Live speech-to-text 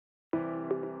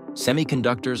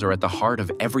Semiconductors are at the heart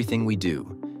of everything we do,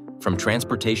 from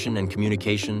transportation and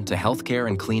communication to healthcare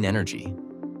and clean energy.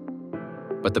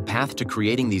 But the path to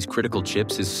creating these critical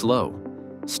chips is slow,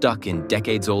 stuck in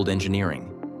decades-old engineering.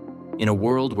 In a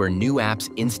world where new apps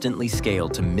instantly scale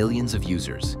to millions of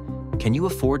users, can you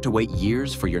afford to wait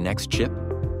years for your next chip?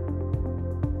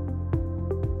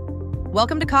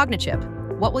 Welcome to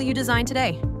Cognichip. What will you design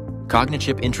today?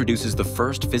 Cognichip introduces the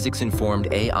first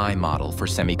physics-informed AI model for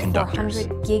semiconductors.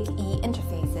 400 gig-E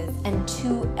interfaces and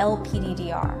 2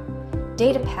 LPDDR.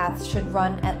 Data paths should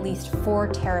run at least 4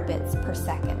 terabits per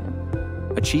second.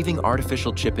 Achieving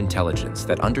artificial chip intelligence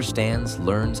that understands,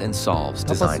 learns, and solves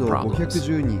design パスを problems.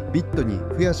 512ビットに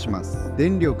増やします。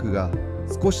電力が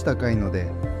少し高いので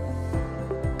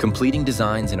Completing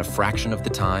designs in a fraction of the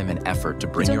time and effort to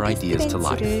bring your ideas to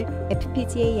life.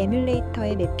 FPGA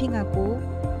에뮬레이터에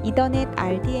매핑하고 이더넷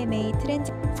RDMA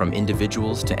트랜지 From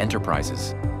individuals to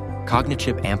enterprises,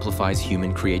 Cognichip amplifies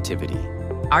human creativity.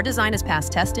 Our design has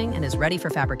passed testing and is ready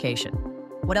for fabrication.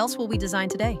 What else will we design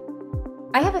today?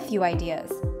 I have a few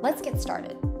ideas. Let's get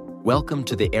started. Welcome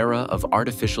to the era of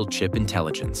artificial chip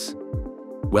intelligence.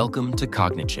 Welcome to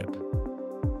Cognichip.